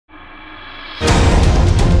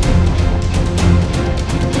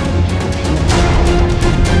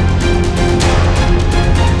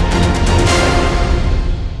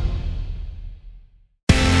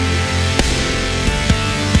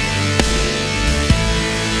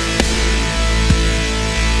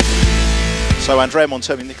So Andrea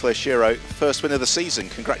Montoni, Nicola Giro, first win of the season.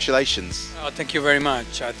 Congratulations. Oh, thank you very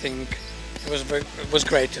much. I think it was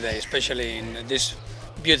great today, especially in this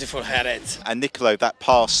beautiful Jerez. And Nicolo, that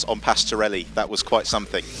pass on Pastorelli, that was quite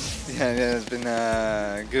something. Yeah, it's been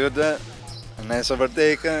good, a nice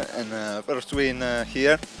overtake, and first win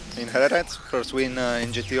here in Jerez, first win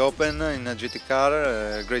in GTOpen, in a GT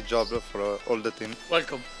car. Great job for all the team.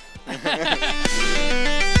 Welcome.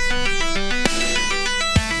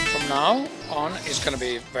 From now on, it's going to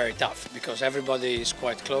be very tough because everybody is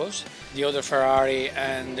quite close. The other Ferrari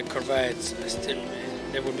and the Corvettes still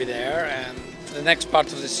they will be there, and the next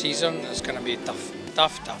part of the season is going to be tough.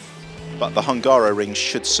 But the Hungaroring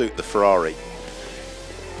should suit the Ferrari.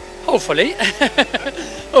 Hopefully,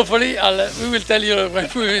 hopefully we will tell you when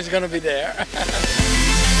we is going to be there.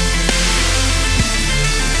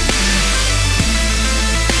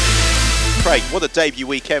 Craig, what a debut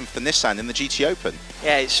weekend for Nissan in the GTOpen.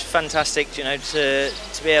 Yeah, it's fantastic, you know, to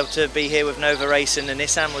be able to be here with Nova Race, and the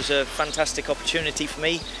Nissan was a fantastic opportunity for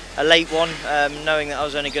me. A late one, knowing that I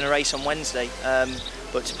was only going to race on Wednesday,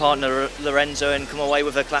 but to partner Lorenzo and come away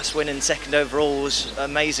with a class win in second overall was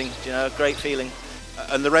amazing, you know, a great feeling.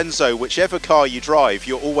 And Lorenzo, whichever car you drive,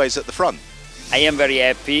 you're always at the front. I am very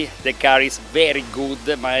happy, the car is very good,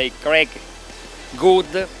 my Craig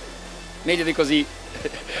good, meglio di così.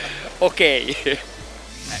 Okay.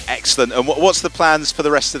 Excellent. And what's the plans for the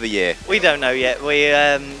rest of the year? We don't know yet. We, you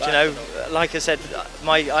know, like I said,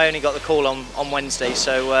 I only got the call on Wednesday,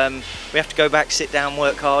 so we have to go back, sit down,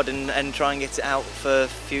 work hard, and try and get it out for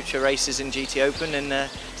future races in GTOpen. And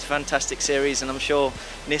it's a fantastic series, and I'm sure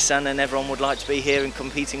Nissan and everyone would like to be here and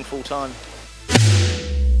competing full time.